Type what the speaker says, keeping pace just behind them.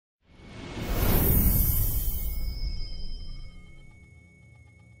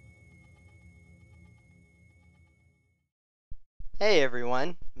Hey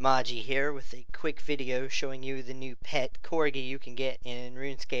everyone, Maji here with a quick video showing you the new pet Corgi you can get in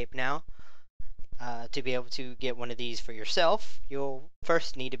RuneScape now. To be able to get one of these for yourself, you'll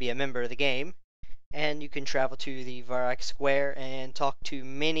first need to be a member of the game, and you can travel to the Varrock Square and talk to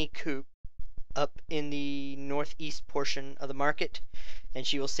Minnie Coop up in the northeast portion of the market, and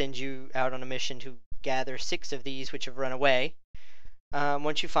she will send you out on a mission to gather 6 of these which have run away.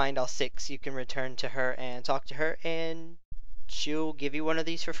 Once you find all 6, you can return to her and talk to her, and she'll give you one of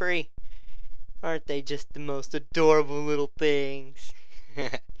these for free. Aren't they just the most adorable little things?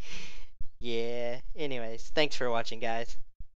 Yeah, anyways, thanks for watching, guys.